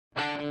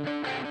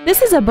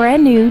This is a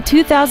brand new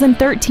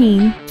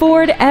 2013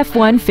 Ford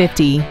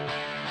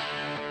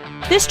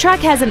F-150. This truck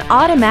has an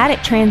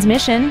automatic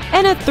transmission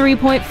and a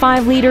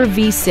 3.5-liter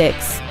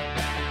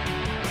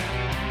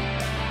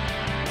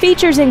V6.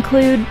 Features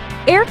include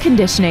air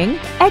conditioning,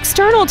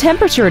 external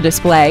temperature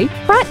display,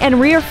 front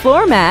and rear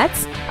floor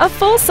mats, a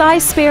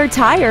full-size spare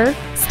tire,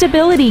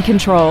 stability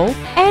control,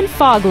 and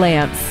fog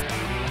lamps.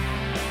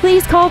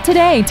 Please call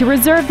today to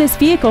reserve this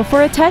vehicle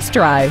for a test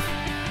drive.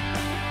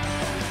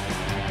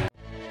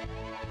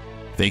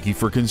 Thank you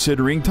for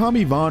considering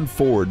Tommie Vaughn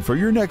Ford for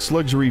your next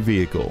luxury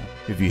vehicle.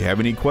 If you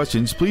have any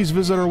questions, please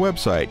visit our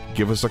website,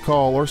 give us a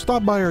call, or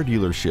stop by our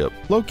dealership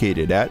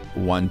located at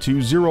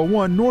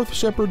 1201 North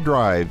Shepherd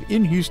Drive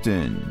in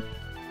Houston.